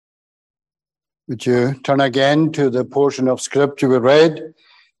Would you turn again to the portion of scripture we read,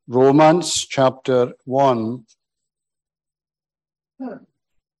 Romans chapter 1,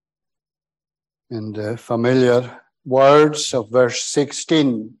 in the familiar words of verse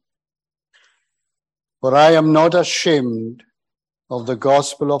 16. For I am not ashamed of the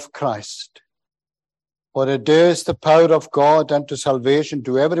gospel of Christ, for it is the power of God unto salvation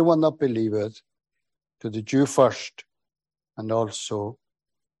to everyone that believeth, to the Jew first, and also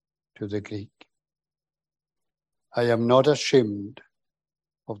to the Greek. I am not ashamed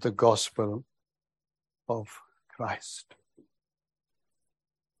of the gospel of Christ.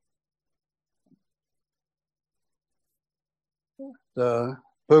 The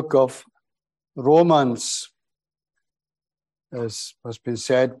book of Romans, as has been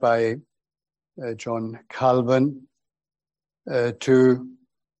said by John Calvin, to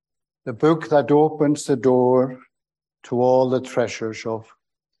the book that opens the door to all the treasures of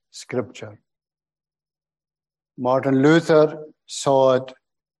Scripture. Martin Luther saw it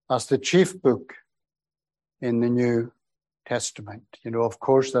as the chief book in the New Testament. You know, of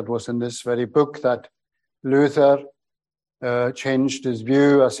course, that was in this very book that Luther changed his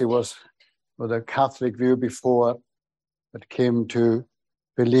view, as he was with a Catholic view before, but came to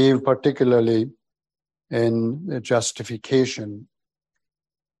believe particularly in justification.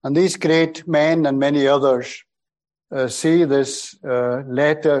 And these great men and many others see this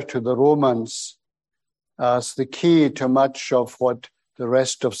letter to the Romans as the key to much of what the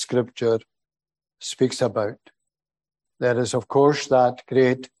rest of Scripture speaks about. There is, of course, that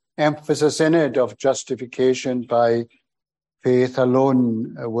great emphasis in it of justification by faith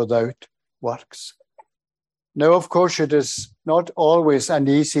alone, without works. Now, of course, it is not always an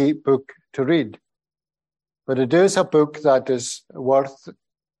easy book to read, but it is a book that is worth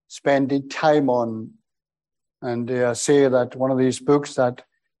spending time on. And I say that one of these books that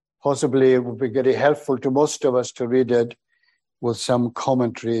possibly it would be very helpful to most of us to read it with some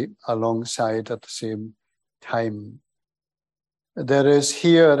commentary alongside at the same time. There is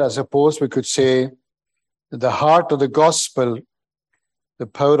here, I suppose we could say, the heart of the gospel, the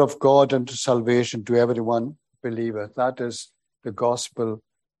power of God unto salvation to everyone believeth. That is the gospel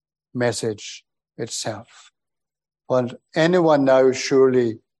message itself. But anyone now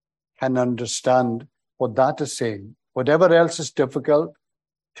surely can understand what that is saying. Whatever else is difficult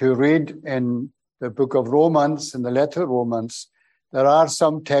to read in the book of Romans, in the letter of Romans, there are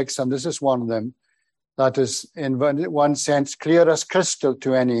some texts, and this is one of them, that is in one sense clear as crystal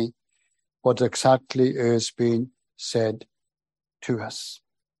to any what exactly is being said to us.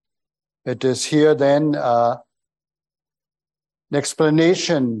 It is here then an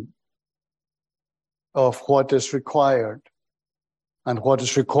explanation of what is required. And what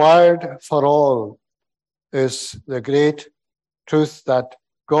is required for all is the great truth that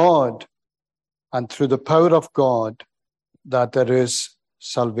God, and through the power of God, that there is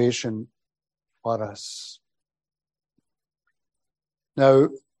salvation for us. Now,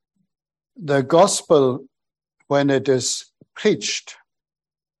 the gospel, when it is preached,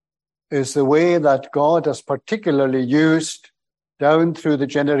 is the way that God has particularly used down through the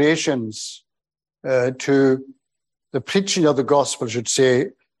generations to the preaching of the gospel, should say,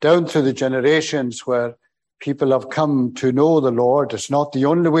 down through the generations where people have come to know the Lord. It's not the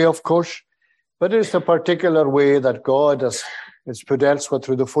only way, of course, but it's the particular way that God has put elsewhere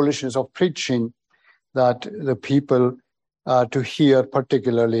through the foolishness of preaching, that the people are to hear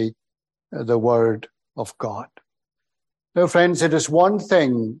particularly the word of God. Now, friends, it is one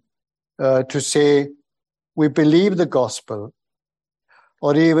thing to say we believe the gospel,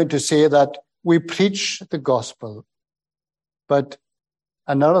 or even to say that we preach the gospel, but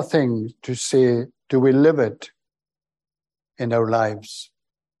another thing to say, do we live it in our lives?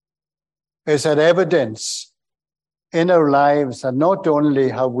 Is there evidence in our lives that not only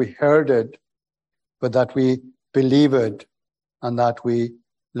have we heard it, but that we believe it and that we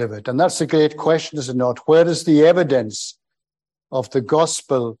live it? And that's the great question, is it not? Where is the evidence of the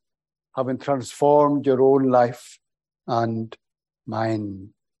gospel having transformed your own life and mine?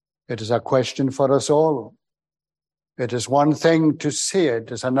 It is a question for us all. It is one thing to say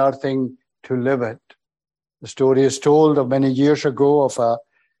it, it's another thing to live it. The story is told of many years ago of a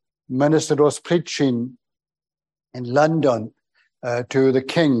minister who was preaching in London to the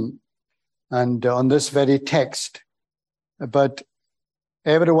king, and on this very text. But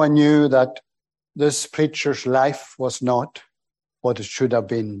everyone knew that this preacher's life was not what it should have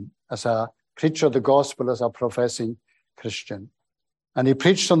been as a preacher of the gospel, as a professing Christian. And he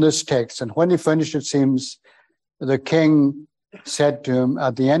preached on this text, and when he finished, it seems, the king said to him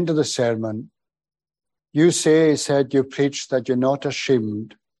at the end of the sermon, "You say," he said, "you preach that you're not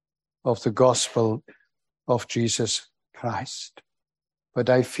ashamed of the gospel of Jesus Christ. But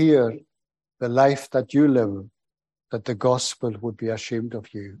I fear the life that you live, that the gospel would be ashamed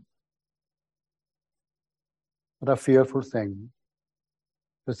of you. What a fearful thing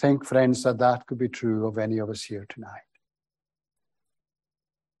to think, friends, that that could be true of any of us here tonight.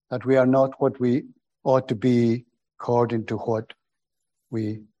 That we are not what we ought to be according to what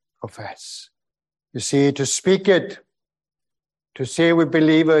we profess. You see, to speak it, to say we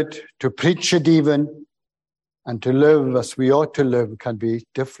believe it, to preach it even, and to live as we ought to live can be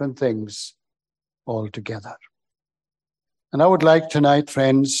different things altogether. And I would like tonight,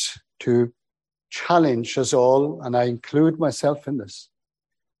 friends, to challenge us all, and I include myself in this,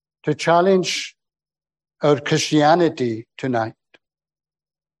 to challenge our Christianity tonight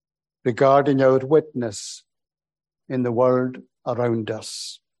regarding our witness in the world around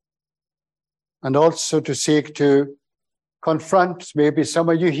us. And also to seek to confront maybe some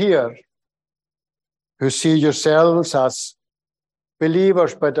of you here who see yourselves as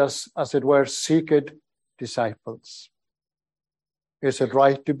believers, but as it were, secret disciples. Is it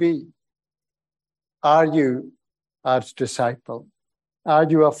right to be? Are you a disciple? Are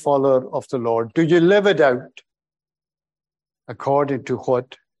you a follower of the Lord? Do you live it out according to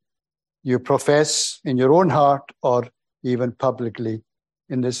what you profess in your own heart or even publicly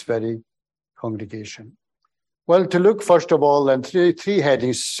in this very congregation? Well, to look first of all, and three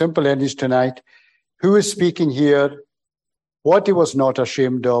headings, simple headings tonight. Who is speaking here? What he was not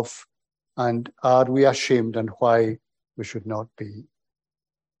ashamed of? And are we ashamed, and why we should not be?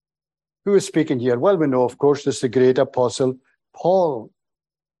 Who is speaking here? Well, we know, of course, this is the great apostle Paul,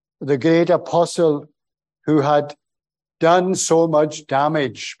 the great apostle who had done so much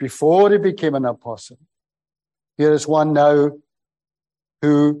damage before he became an apostle. Here is one now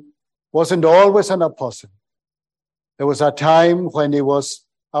who wasn't always an apostle. There was a time when he was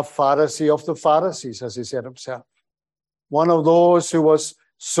a Pharisee of the Pharisees, as he said himself. One of those who was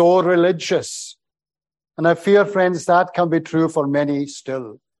so religious. And I fear, friends, that can be true for many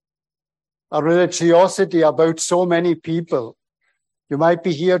still. A religiosity about so many people. You might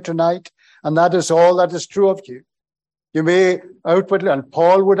be here tonight, and that is all that is true of you. You may outwardly, and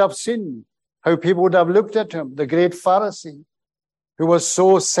Paul would have seen how people would have looked at him, the great Pharisee, who was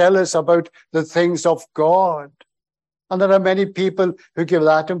so zealous about the things of God. And there are many people who give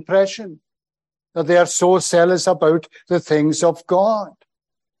that impression, that they are so zealous about the things of God.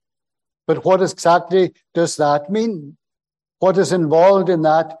 But what exactly does that mean? What is involved in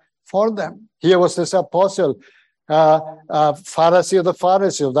that for them? Here was this apostle, Pharisee of the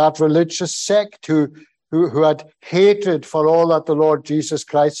Pharisees, of that religious sect who had hatred for all that the Lord Jesus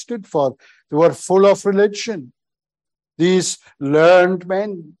Christ stood for. They were full of religion. These learned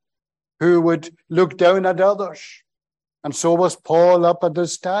men who would look down at others. And so was Paul up at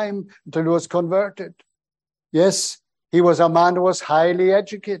this time until he was converted. Yes, he was a man who was highly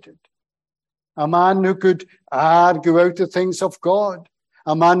educated. A man who could argue out the things of God.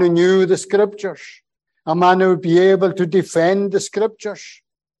 A man who knew the scriptures. A man who would be able to defend the scriptures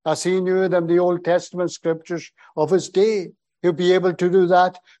as he knew them, the Old Testament scriptures of his day. He'll be able to do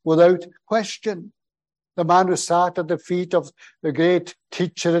that without question. The man who sat at the feet of the great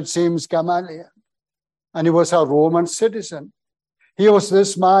teacher, it seems, Gamaliel. And he was a Roman citizen. He was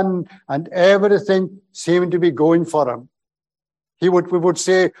this man, and everything seemed to be going for him. We would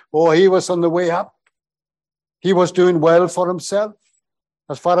say, oh, he was on the way up. He was doing well for himself,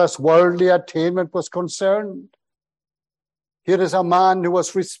 as far as worldly attainment was concerned. Here is a man who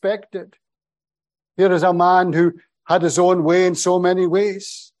was respected. Here is a man who had his own way in so many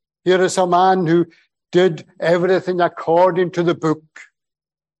ways. Here is a man who did everything according to the book.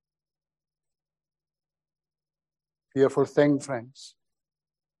 Fearful thing, friends,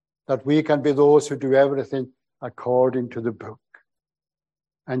 that we can be those who do everything according to the book,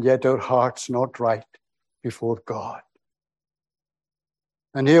 and yet our heart's not right before God.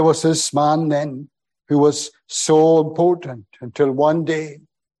 And here was this man then who was so important until one day,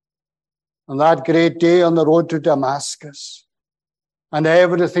 on that great day on the road to Damascus, and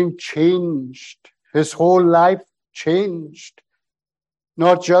everything changed. His whole life changed.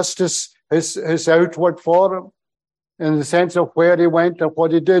 Not just his outward form, in the sense of where he went and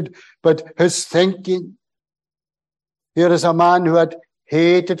what he did, but his thinking. Here is a man who had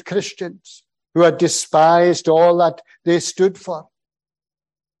hated Christians, who had despised all that they stood for.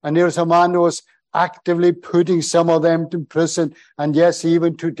 And here's a man who was actively putting some of them to prison, and yes,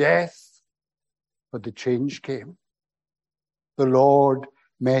 even to death. But the change came. The Lord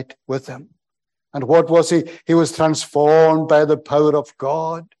met with him. And what was he? He was transformed by the power of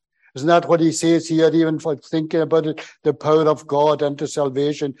God. Isn't that what he says here, even for thinking about it, the power of God unto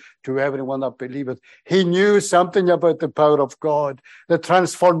salvation to everyone that believeth? He knew something about the power of God, the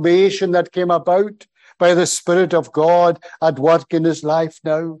transformation that came about by the Spirit of God at work in his life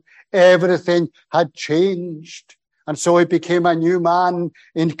now. Everything had changed. And so he became a new man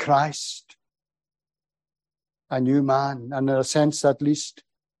in Christ. A new man. And in a sense, at least,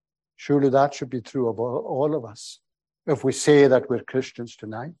 surely that should be true of all of us. If we say that we're Christians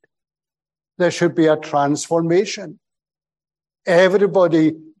tonight, there should be a transformation.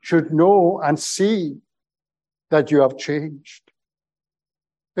 Everybody should know and see that you have changed.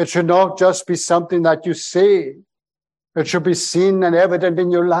 It should not just be something that you say. It should be seen and evident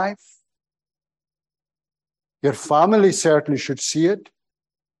in your life. Your family certainly should see it.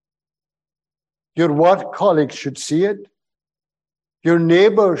 Your work colleagues should see it. Your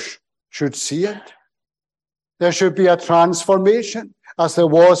neighbors should see it. There should be a transformation, as there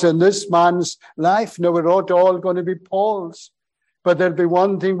was in this man's life. Now, we're not all going to be Paul's, but there'll be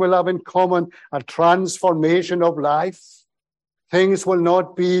one thing we'll have in common, a transformation of life. Things will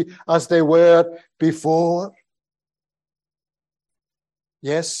not be as they were before.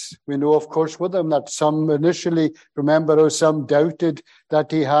 Yes, we know, of course, with him that some initially, remember how some doubted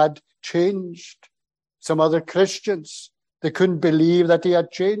that he had changed. Some other Christians, they couldn't believe that he had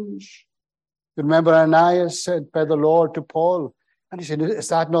changed. Remember, Ananias said by the Lord to Paul, and he said, is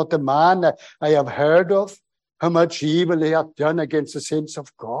that not the man that I have heard of? How much evil he hath done against the saints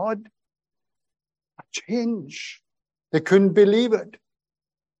of God? A change. They couldn't believe it.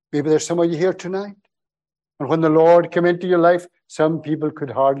 Maybe there's some of you here tonight. And when the Lord came into your life, some people could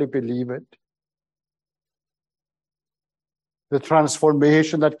hardly believe it. The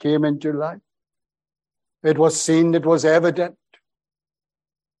transformation that came into your life. It was seen, it was evident.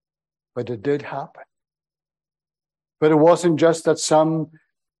 But it did happen. But it wasn't just that some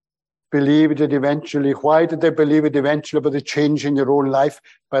believed it eventually. Why did they believe it eventually? But the change in your own life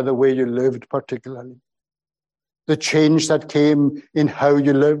by the way you lived particularly. The change that came in how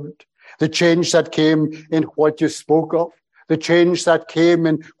you lived. The change that came in what you spoke of. The change that came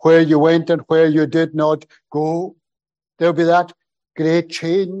in where you went and where you did not go. There'll be that great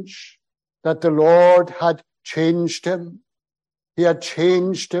change that the Lord had changed him. He had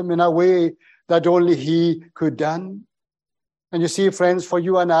changed him in a way that only he could done. And you see, friends, for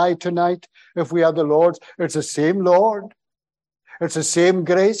you and I tonight, if we are the Lord's, it's the same Lord. It's the same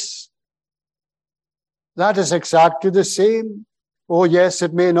grace. That is exactly the same. Oh, yes,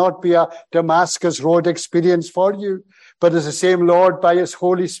 it may not be a Damascus Road experience for you, but it's the same Lord by his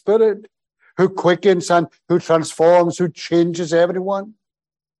Holy Spirit who quickens and who transforms, who changes everyone.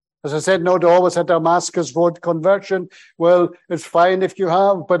 As I said, not always a Damascus Road conversion. Well, it's fine if you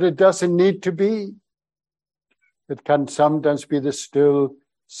have, but it doesn't need to be. It can sometimes be the still,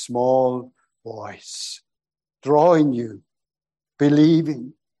 small voice drawing you,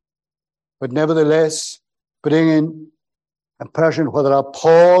 believing, but nevertheless bringing a person, whether a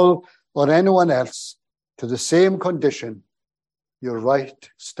Paul or anyone else, to the same condition. You're right,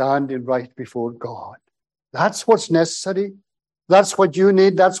 standing right before God. That's what's necessary. That's what you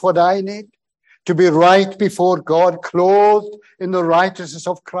need. That's what I need. To be right before God, clothed in the righteousness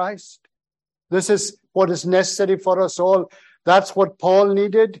of Christ. This is what is necessary for us all. That's what Paul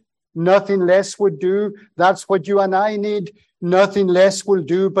needed. Nothing less would do. That's what you and I need. Nothing less will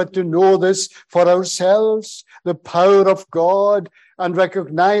do but to know this for ourselves, the power of God, and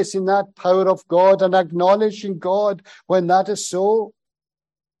recognizing that power of God and acknowledging God when that is so.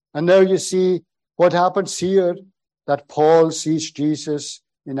 And now you see what happens here, that Paul sees Jesus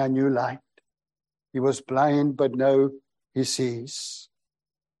in a new light. He was blind, but now he sees.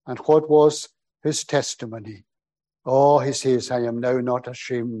 And what was his testimony? Oh, he says, I am now not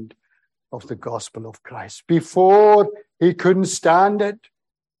ashamed of the gospel of Christ. Before, he couldn't stand it.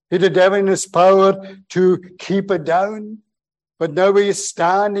 He did everything in his power to keep it down. But now he is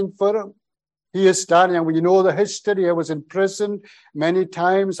standing for him. He is standing. And when you know the history, he was in prison many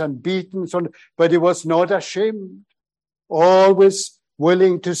times and beaten, but he was not ashamed. Always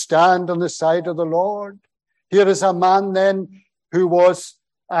willing to stand on the side of the Lord. Here is a man then who was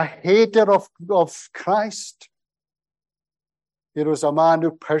a hater of Christ. Here was a man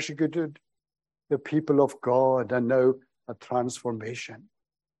who persecuted the people of God, and now a transformation.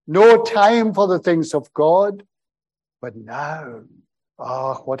 No time for the things of God, but now,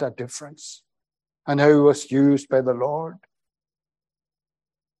 what a difference. And how he was used by the Lord.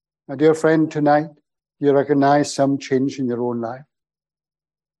 My dear friend, tonight, you recognize some change in your own life.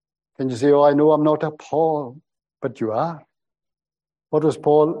 Can you say, I know I'm not a Paul, but you are. What was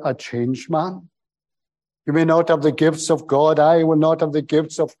Paul? A changed man. You may not have the gifts of God. I will not have the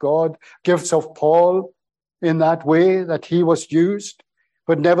gifts of God, gifts of Paul in that way that he was used.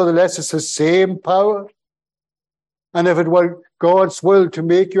 But nevertheless, it's the same power. And if it were God's will to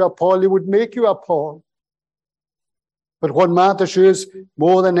make you a Paul, he would make you a Paul. But what matters is,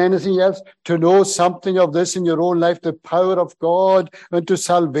 more than anything else, to know something of this in your own life, the power of God unto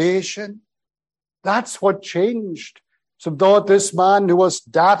salvation. That's what changed. So brought this man who was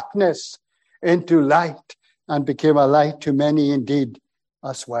darkness into light and became a light to many indeed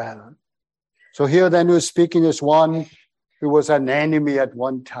as well. So here then who's speaking is one who was an enemy at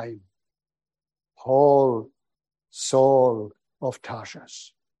one time. Paul, Saul of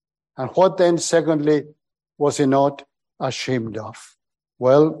Tarsus. And what then, secondly, was he not ashamed of?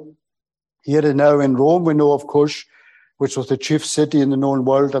 Well, here and now in Rome, we know, of course, which was the chief city in the known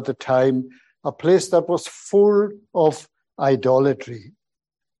world at the time, a place that was full of idolatry.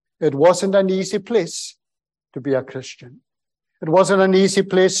 It wasn't an easy place to be a Christian. It wasn't an easy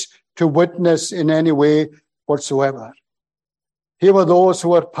place to witness in any way whatsoever. Here were those who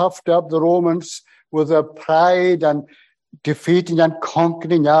were puffed up, the Romans, with their pride and defeating and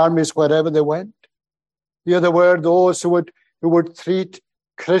conquering armies wherever they went. Here there were those who would treat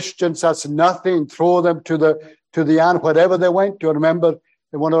Christians as nothing, throw them to the end wherever they went. You remember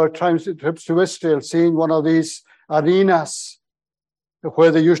in one of our trips to Israel, seeing one of these arenas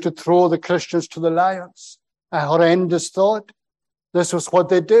where they used to throw the Christians to the lions. A horrendous thought. This was what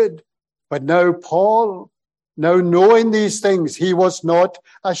they did. But now Paul, now knowing these things, he was not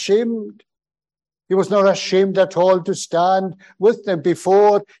ashamed. He was not ashamed at all to stand with them.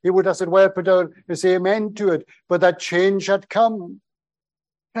 Before, he would, as it were, put his amen to it. But that change had come.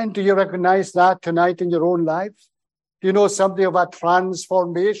 And do you recognize that tonight in your own life? Do you know something of a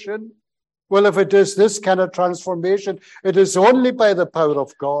transformation? Well, if it is this kind of transformation, it is only by the power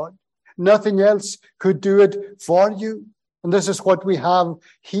of God. Nothing else could do it for you. And this is what we have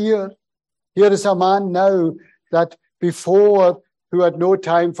here. Here is a man now that before who had no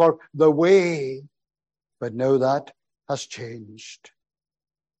time for the way, but now that has changed.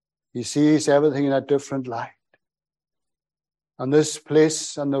 He sees everything in a different light. And this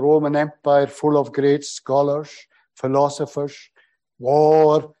place and the Roman Empire full of great scholars, philosophers,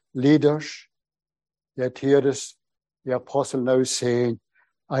 war leaders. Yet here is the apostle now saying,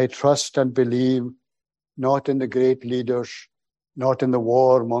 I trust and believe not in the great leaders, not in the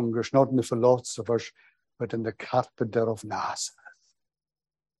warmongers, not in the philosophers, but in the carpenter of Nazareth.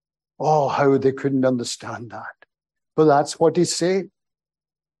 Oh, how they couldn't understand that. But that's what he's saying.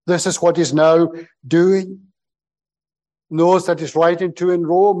 This is what he's now doing. Those that he's writing to in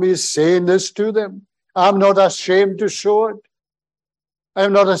Rome, he's saying this to them. I'm not ashamed to show it.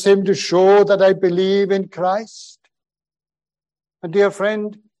 I'm not ashamed to show that I believe in Christ. And dear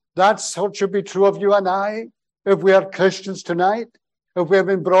friend, that's what should be true of you and I. If we are Christians tonight, if we have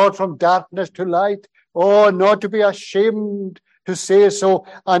been brought from darkness to light, oh, not to be ashamed to say so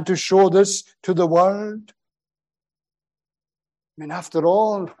and to show this to the world. I mean, after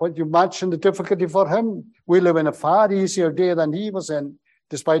all, what you mention the difficulty for him, we live in a far easier day than he was in,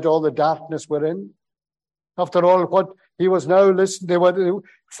 despite all the darkness we're in. After all, what he was now listening, they were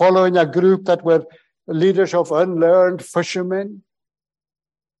following a group that were leaders of unlearned fishermen.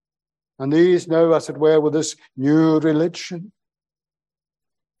 And these now, as it were, with this new religion.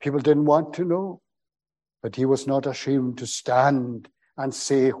 People didn't want to know. But he was not ashamed to stand and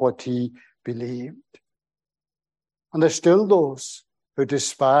say what he believed. And there's still those who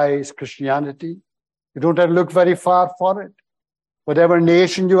despise Christianity. You don't have to look very far for it. Whatever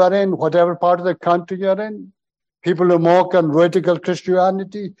nation you are in, whatever part of the country you're in, people who mock and ridicule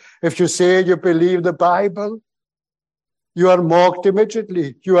Christianity. If you say you believe the Bible, you are mocked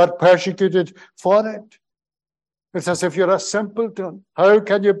immediately. You are persecuted for it. It's as if you're a simpleton. How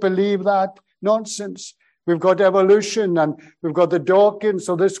can you believe that nonsense? We've got evolution and we've got the Dawkins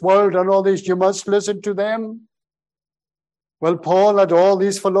of this world and all these. You must listen to them. Well, Paul had all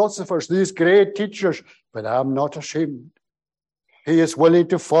these philosophers, these great teachers, but I'm not ashamed. He is willing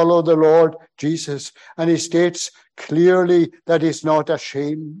to follow the Lord Jesus, and he states clearly that he's not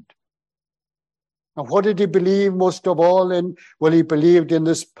ashamed. And what did he believe most of all in? Well, he believed in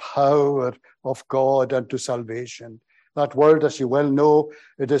this power of God unto salvation. That word, as you well know,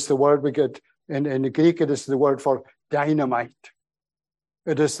 it is the word we get in the Greek, it is the word for dynamite.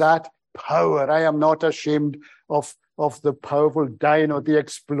 It is that power. I am not ashamed of the powerful dynamite, the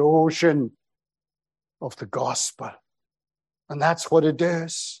explosion of the gospel. And that's what it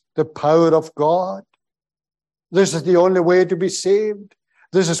is, the power of God. This is the only way to be saved.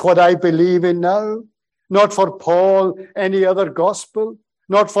 This is what I believe in now. Not for Paul, any other gospel.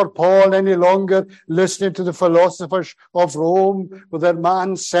 Not for Paul any longer listening to the philosophers of Rome with their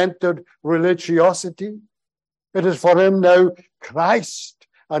man-centered religiosity. It is for him now Christ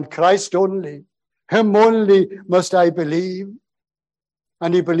and Christ only. Him only must I believe.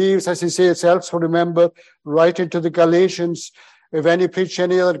 And he believes, as he says elsewhere, remember, writing to the Galatians, if any preach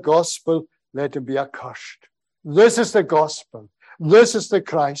any other gospel, let him be accursed. This is the gospel. This is the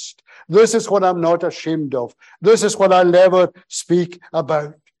Christ. This is what I'm not ashamed of. This is what I'll never speak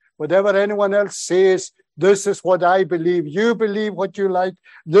about. Whatever anyone else says, this is what I believe. You believe what you like.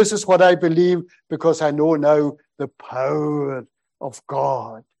 This is what I believe because I know now the power of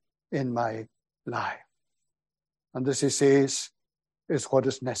God in my life. And this, he says, is what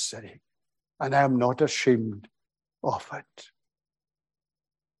is necessary. And I am not ashamed of it.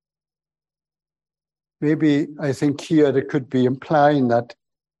 Maybe I think here it could be implying that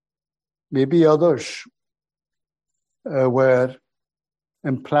maybe others were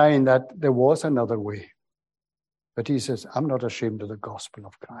implying that there was another way. But he says, I'm not ashamed of the gospel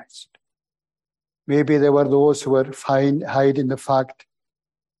of Christ. Maybe there were those who were hiding the fact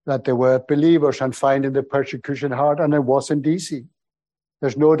that they were believers and finding the persecution hard, and it wasn't easy.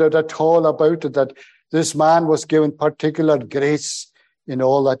 There's no doubt at all about it that this man was given particular grace in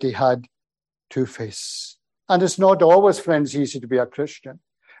all that he had to face. And it's not always, friends, easy to be a Christian.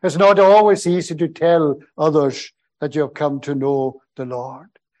 It's not always easy to tell others that you have come to know the Lord.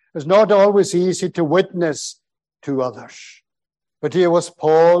 It's not always easy to witness to others. But here was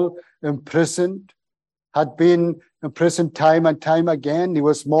Paul imprisoned, had been imprisoned time and time again. He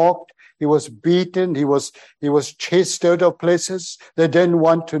was mocked. He was beaten. He was chased out of places they didn't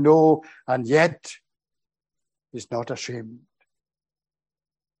want to know. And yet, he's not ashamed.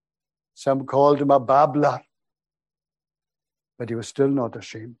 Some called him a babbler, but he was still not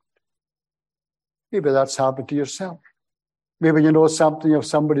ashamed. Maybe that's happened to yourself. Maybe you know something of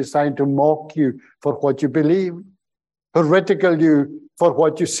somebody trying to mock you for what you believe, or ridicule you for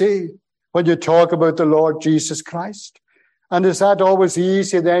what you say when you talk about the Lord Jesus Christ. And is that always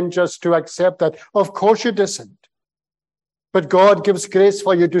easy then just to accept that? Of course it isn't. But God gives grace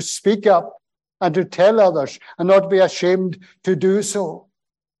for you to speak up and to tell others and not be ashamed to do so.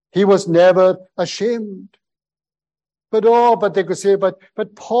 He was never ashamed. But they could say,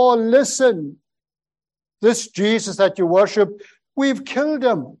 but Paul, listen. This Jesus that you worship, we've killed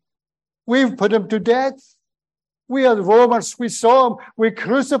him. We've put him to death. We are Romans. We saw him. We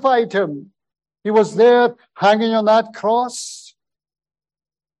crucified him. He was there hanging on that cross.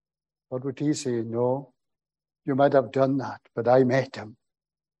 What would he say? No, you might have done that, but I met him.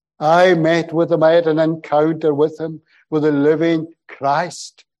 I met with him. I had an encounter with him, with the living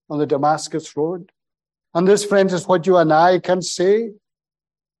Christ on the Damascus Road. And this, friends, is what you and I can say.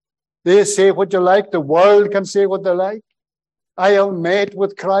 They say what you like. The world can say what they like. I have met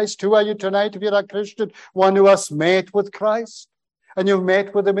with Christ. Who are you tonight if you're a Christian? One who has met with Christ. And you've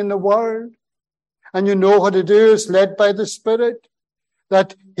met with him in the world. And you know what to do is led by the Spirit.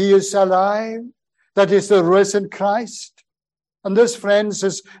 That he is alive. That is the risen Christ. And this, friends,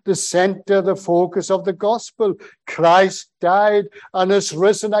 is the center, the focus of the gospel. Christ died and is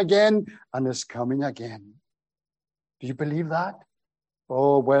risen again and is coming again. Do you believe that?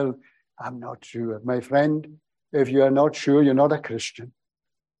 Oh, well, I'm not sure. My friend, if you are not sure, you're not a Christian.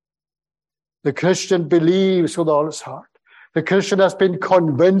 The Christian believes with all his heart. The Christian has been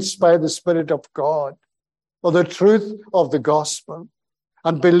convinced by the Spirit of God of the truth of the gospel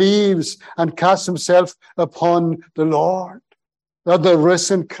and believes and casts himself upon the Lord, that the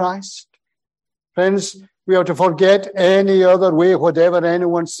risen Christ. Friends, we have to forget any other way, whatever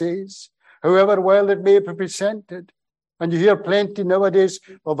anyone says, however well it may be presented. And you hear plenty nowadays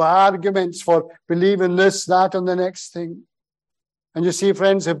of arguments for believing this, that, and the next thing. And you see,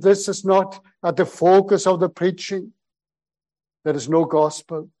 friends, if this is not at the focus of the preaching, there is no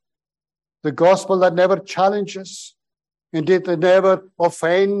gospel. The gospel that never challenges, indeed that never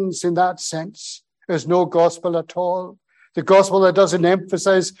offends in that sense, is no gospel at all. The gospel that doesn't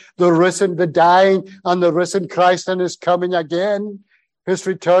emphasize the risen, the dying, and the risen Christ and his coming again, his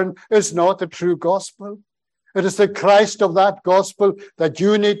return, is not the true gospel. It is the Christ of that gospel that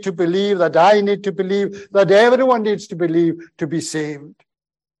you need to believe, that I need to believe, that everyone needs to believe to be saved.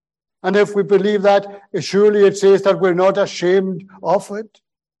 And if we believe that, surely it says that we're not ashamed of it.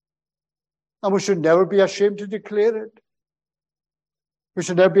 And we should never be ashamed to declare it. We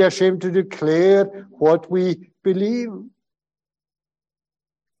should never be ashamed to declare what we believe.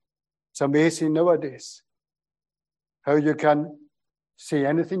 It's amazing nowadays how you can say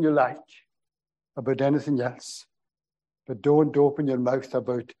anything you like about anything else, but don't open your mouth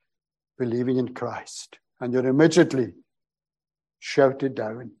about believing in Christ. And you're immediately shouted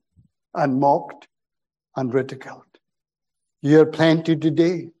down and mocked and ridiculed. You hear plenty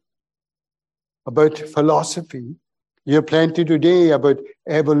today about philosophy. You hear plenty today about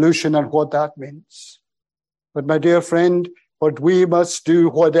evolution and what that means. But my dear friend, what we must do,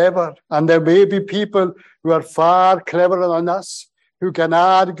 whatever, and there may be people who are far cleverer than us, who can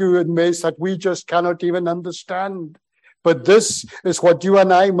argue in ways that we just cannot even understand. But this is what you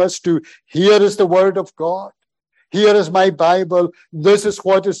and I must do. Here is the word of God. Here is my Bible. This is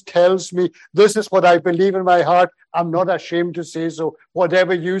what it tells me. This is what I believe in my heart. I'm not ashamed to say so.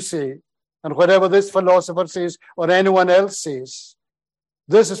 Whatever you say, and whatever this philosopher says, or anyone else says,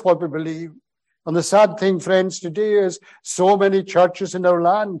 this is what we believe. And the sad thing, friends, today is so many churches in our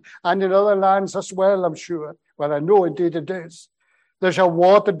land, and in other lands as well, I'm sure. Well, I know indeed it is. There's a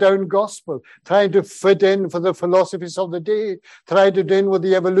watered-down gospel, trying to fit in for the philosophies of the day, trying to fit in with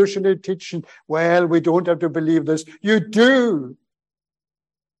the evolutionary teaching. Well, we don't have to believe this. You do.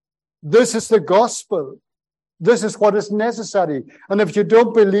 This is the gospel. This is what is necessary. And if you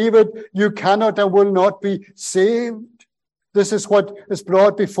don't believe it, you cannot and will not be saved. This is what is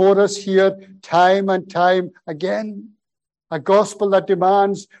brought before us here time and time again. A gospel that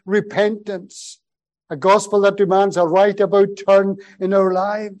demands repentance. A gospel that demands a right about turn in our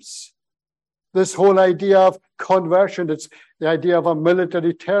lives. This whole idea of conversion, it's the idea of a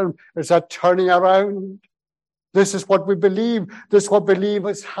military term. It's a turning around. This is what we believe. This is what believe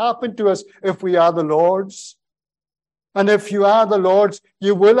has happened to us if we are the Lord's. And if you are the Lord's,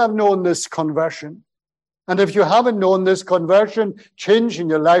 you will have known this conversion. And if you haven't known this conversion, change in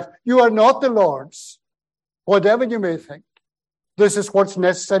your life, you are not the Lord's. Whatever you may think. This is what's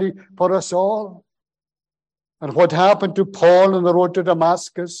necessary for us all. And what happened to Paul on the road to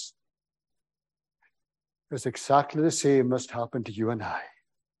Damascus is exactly the same must happen to you and I.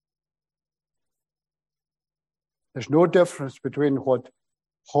 There's no difference between what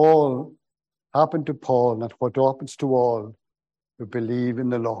happened to Paul and what happens to all who believe in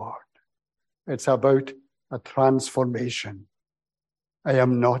the Lord. It's about a transformation. I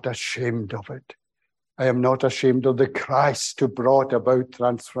am not ashamed of it. I am not ashamed of the Christ who brought about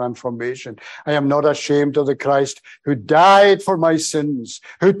transformation. I am not ashamed of the Christ who died for my sins,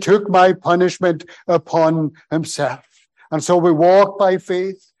 who took my punishment upon himself. And so we walk by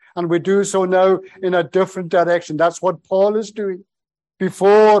faith, and we do so now in a different direction. That's what Paul is doing.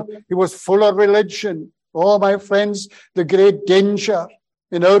 Before, he was full of religion. Oh, my friends, the great danger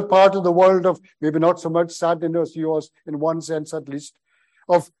in our part of the world of maybe not so much sadness as yours, in one sense at least,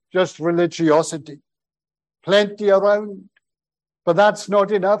 of just religiosity. Plenty around. But that's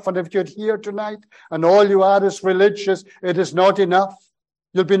not enough. And if you're here tonight and all you are is religious, it is not enough.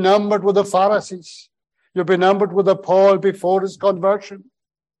 You'll be numbered with the Pharisees. You'll be numbered with the Paul before his conversion.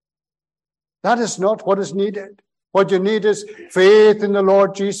 That is not what is needed. What you need is faith in the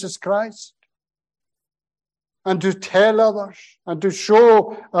Lord Jesus Christ. And to tell others and to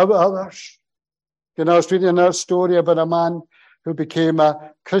show others. You know, I was reading another story about a man who became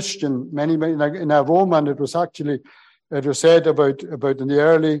a Christian in a Roman. It was said about in the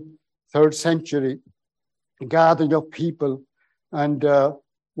early 3rd century, a gathering of people, and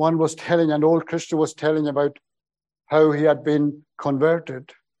an old Christian was telling about how he had been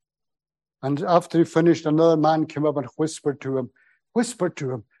converted. And after he finished, another man came up and whispered to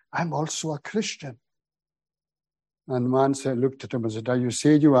him, I'm also a Christian. And the man looked at him and said, you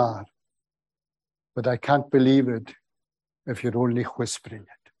say you are, but I can't believe it if you're only whispering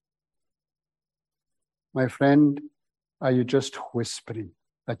it. My friend, are you just whispering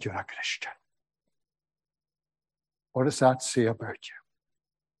that you're a Christian? What does that say about you?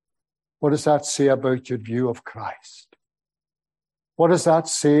 What does that say about your view of Christ? What does that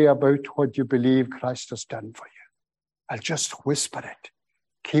say about what you believe Christ has done for you? I'll just whisper it.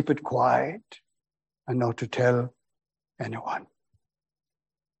 Keep it quiet and not to tell anyone.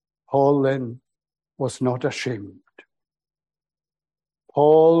 Paul then was not ashamed.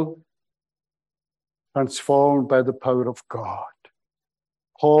 Paul, transformed by the power of God.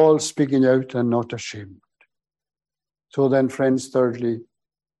 Paul speaking out and not ashamed. So then, friends, thirdly,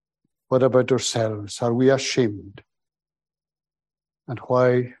 what about ourselves? Are we ashamed? And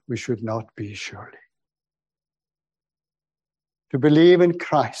why we should not be, surely. To believe in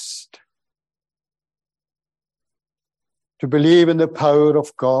Christ, to believe in the power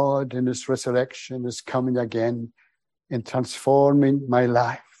of God in his resurrection, his coming again, in transforming my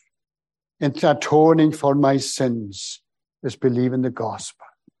life, in atoning for my sins, is believe in the gospel.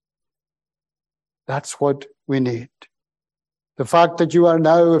 That's what we need. The fact that you are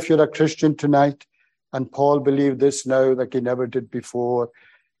now, if you're a Christian tonight, and Paul believed this now like he never did before,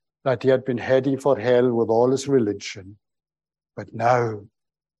 that he had been heading for hell with all his religion. But now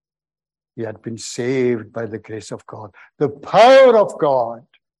he had been saved by the grace of God, the power of God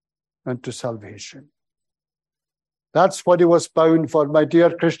unto salvation. That's what he was bound for. My dear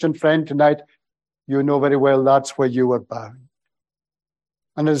Christian friend, tonight, you know very well that's where you were bound.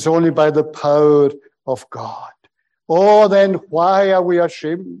 And it's only by the power of God. Oh, then why are we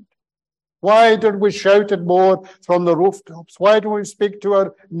ashamed? Why don't we shout it more from the rooftops? Why don't we speak to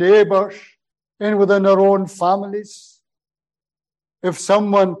our neighbors and within our own families? If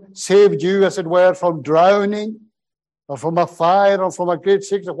someone saved you, as it were, from drowning, or from a fire, or from a great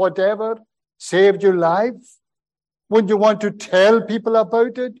sickness, or whatever, saved your life, wouldn't you want to tell people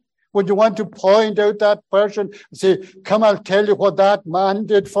about it? Would you want to point out that person and say, come, I'll tell you what that man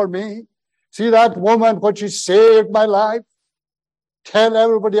did for me. See that woman, what she saved my life. Tell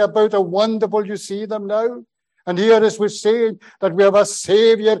everybody about how wonderful you see them now. And here as we're saying that we have a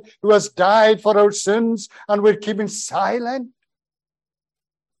Savior who has died for our sins, and we're keeping silent.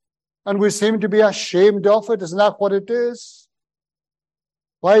 And we seem to be ashamed of it. Isn't that what it is?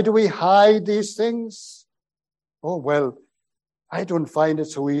 Why do we hide these things? Oh, well, I don't find it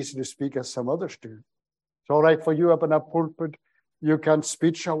so easy to speak as some others do. It's all right for you up in a pulpit. You can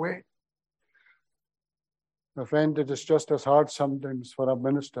speech away. My friend, it is just as hard sometimes for a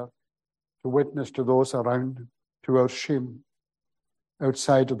minister to witness to those around him, to our shame,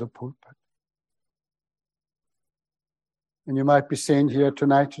 outside of the pulpit. And you might be saying here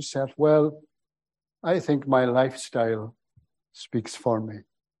tonight yourself, well, I think my lifestyle speaks for me.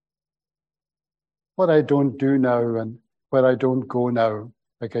 What I don't do now and where I don't go now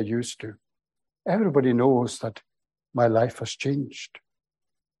like I used to. Everybody knows that my life has changed.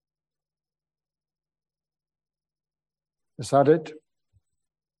 Is that it?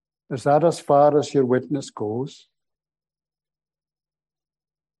 Is that as far as your witness goes?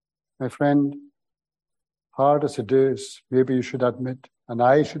 My friend, hard as it is, maybe you should admit, and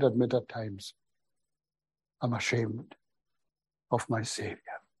I should admit at times, I'm ashamed of my Savior.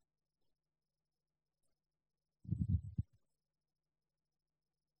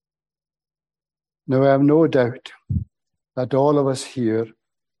 Now, I have no doubt that all of us here,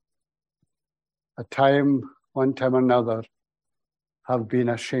 one time or another, have been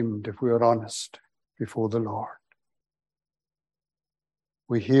ashamed, if we are honest, before the Lord.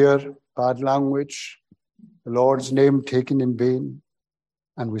 We hear bad language, the Lord's name taken in vain,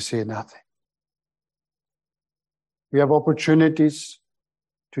 and we say nothing. We have opportunities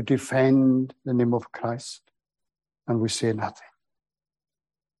to defend the name of Christ, and we say nothing.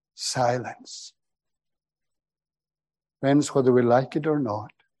 Silence. Friends, whether we like it or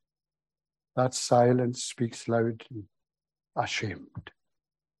not, that silence speaks loudly. Ashamed.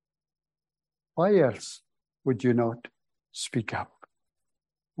 Why else would you not speak up?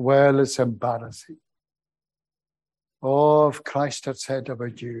 Well, it's embarrassing. Oh, if Christ had said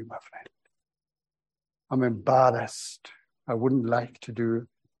about you, my friend, I'm embarrassed. I wouldn't like to do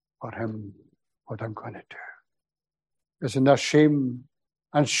for him what I'm going to do. Isn't that shame?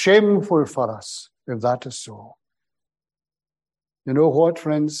 And shameful for us if that is so. You know what,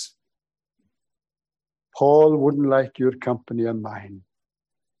 friends? Paul wouldn't like your company and mine.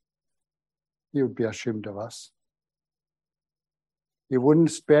 He would be ashamed of us. He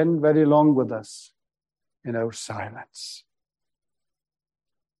wouldn't spend very long with us in our silence.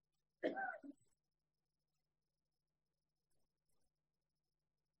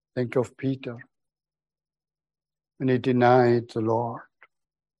 Think of Peter when he denied the Lord.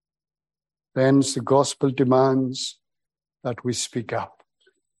 Then the gospel demands that we speak up.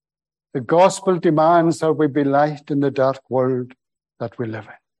 The gospel demands that we be light in the dark world that we live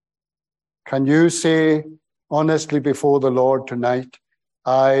in. Can you say honestly before the Lord tonight,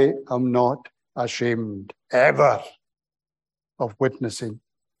 I am not ashamed ever of witnessing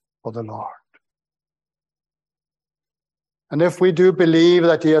for the Lord? And if we do believe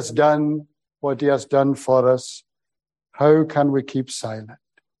that he has done what he has done for us, how can we keep silent?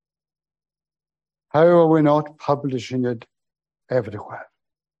 How are we not publishing it everywhere?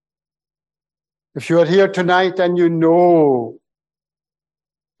 If you are here tonight and you know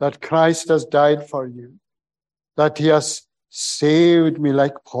that Christ has died for you, that he has saved me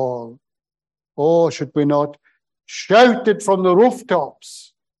like Paul, oh, should we not shout it from the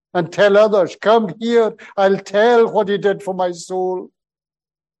rooftops and tell others, come here, I'll tell what he did for my soul.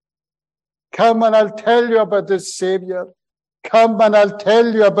 Come and I'll tell you about this Savior. Come and I'll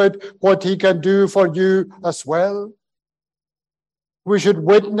tell you about what he can do for you as well. We should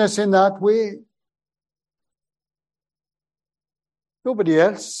witness in that way. Nobody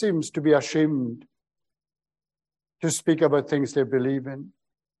else seems to be ashamed to speak about things they believe in.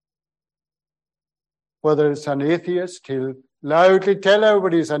 Whether it's an atheist, he'll Loudly tell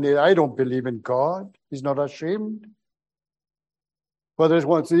everybody, Sunday, I don't believe in God. He's not ashamed. Whether it's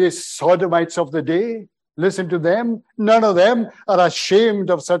one of these sodomites of the day, listen to them. None of them are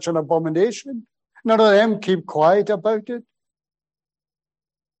ashamed of such an abomination. None of them keep quiet about it.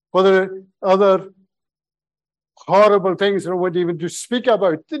 Whether other horrible things they would even to speak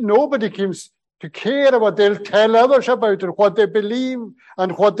about, nobody seems to care about. They'll tell others about it, what they believe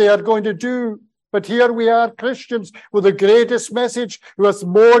and what they are going to do. But here we are, Christians, with the greatest message, who has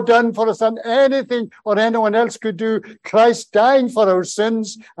more done for us than anything or anyone else could do. Christ dying for our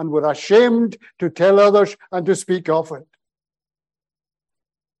sins, and we're ashamed to tell others and to speak of it.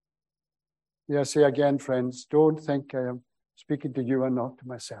 I say again, friends, don't think I am speaking to you and not to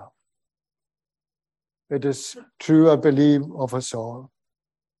myself. It is true, I believe, of us all.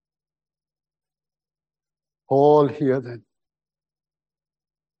 All here then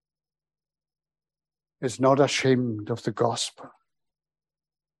is not ashamed of the gospel.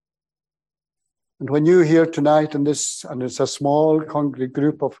 And when you hear tonight in this, and it's a small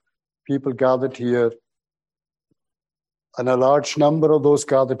group of people gathered here, and a large number of those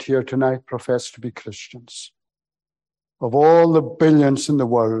gathered here tonight profess to be Christians. Of all the billions in the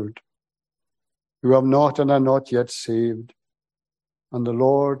world who have not and are not yet saved, and the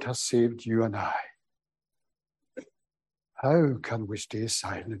Lord has saved you and I, how can we stay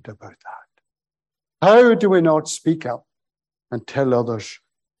silent about that? How do we not speak up and tell others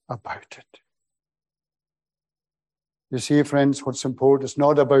about it? You see, friends, what's important is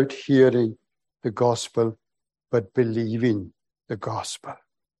not about hearing the gospel, but believing the gospel.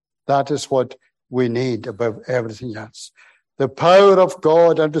 That is what we need above everything else. The power of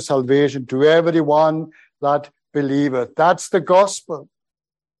God unto salvation to everyone that believeth. That's the gospel.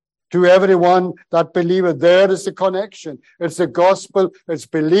 To everyone that believeth, there is the connection. It's the gospel. It's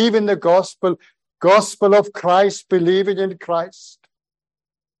believing the gospel. Gospel of Christ, believing in Christ.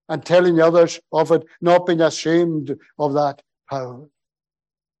 And telling others of it, not being ashamed of that power.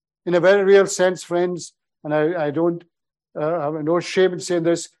 In a very real sense, friends, and I don't have no shame in saying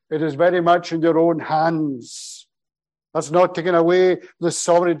this, it is very much in your own hands. That's not taking away the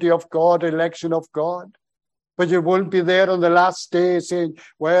sovereignty of God, election of God. But you won't be there on the last day saying,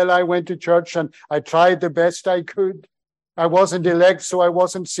 well, I went to church and I tried the best I could. I wasn't elect, so I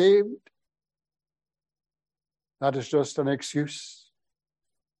wasn't saved. That is just an excuse.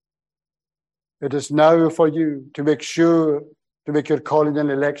 It is now for you to make sure, to make your calling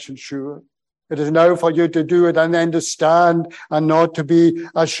and election sure. It is now for you to do it and then to stand and not to be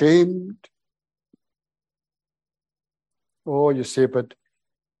ashamed. Oh, you say, but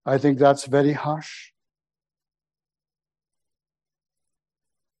I think that's very harsh.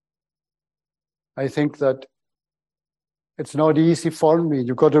 I think that it's not easy for me.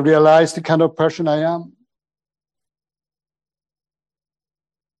 You've got to realize the kind of person I am.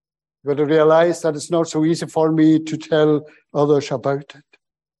 You've got to realize that it's not so easy for me to tell others about it.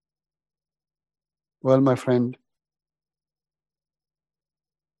 Well, my friend,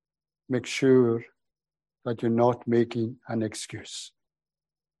 make sure that you're not making an excuse.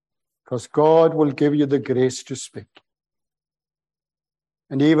 Because God will give you the grace to speak.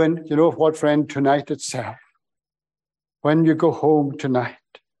 And even, you know what, friend, tonight itself, when you go home tonight,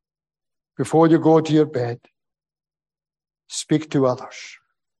 before you go to your bed, speak to others.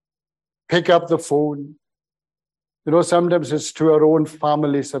 Pick up the phone. You know, sometimes it's to our own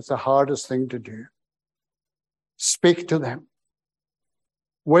families that's the hardest thing to do. Speak to them.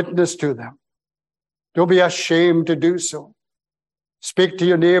 Witness to them. Don't be ashamed to do so. Speak to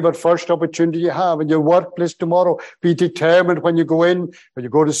your neighbor first opportunity you have in your workplace tomorrow. Be determined when you go in, when you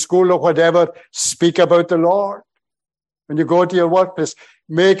go to school or whatever, speak about the Lord. When you go to your workplace,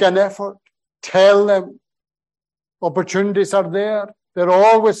 make an effort. Tell them. Opportunities are there. They're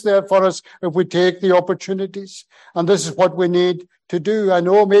always there for us if we take the opportunities. And this is what we need to do. I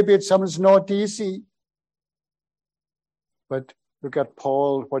know maybe it's something's not easy. But look at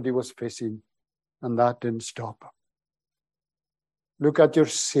Paul, what he was facing, and that didn't stop him. Look at your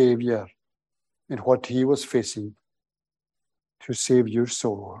Savior and what he was facing to save your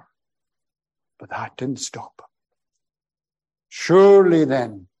soul. But that didn't stop him. Surely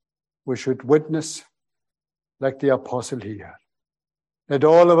then we should witness like the apostle here. Let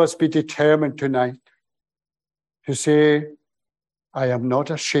all of us be determined tonight to say, I am not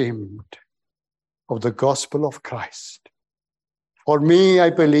ashamed of the gospel of Christ. For me, I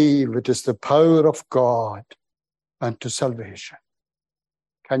believe it is the power of God unto salvation.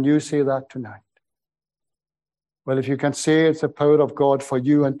 Can you say that tonight? Well, if you can say it's the power of God for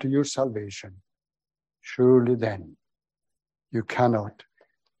you and to your salvation, surely then you cannot,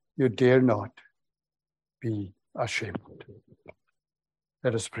 you dare not be ashamed.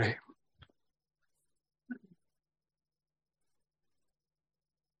 Let us pray.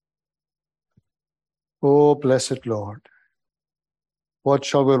 O blessed Lord, what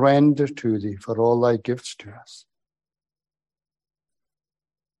shall we render to thee for all thy gifts to us?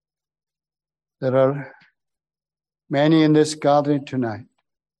 There are many in this gathering tonight,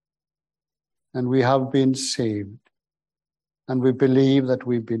 and we have been saved, and we believe that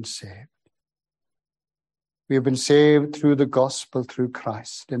we've been saved. We have been saved through the gospel, through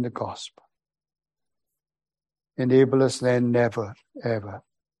Christ in the gospel. Enable us then never, ever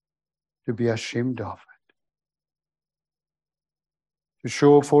to be ashamed of it, to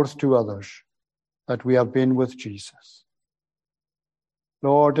show forth to others that we have been with Jesus.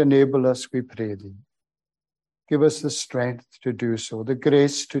 Lord, enable us, we pray thee. Give us the strength to do so, the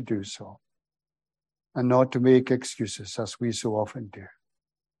grace to do so, and not to make excuses as we so often do.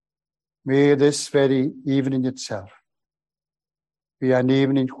 May this very evening itself be an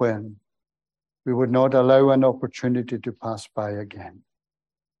evening when we would not allow an opportunity to pass by again.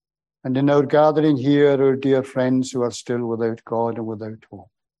 And in our gathering here, our dear friends who are still without God and without hope,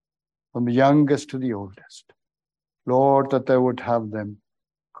 from the youngest to the oldest, Lord, that thou would have them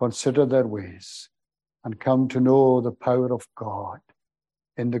consider their ways and come to know the power of God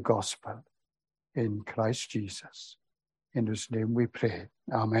in the gospel, in Christ Jesus. In whose name we pray.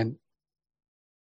 Amen.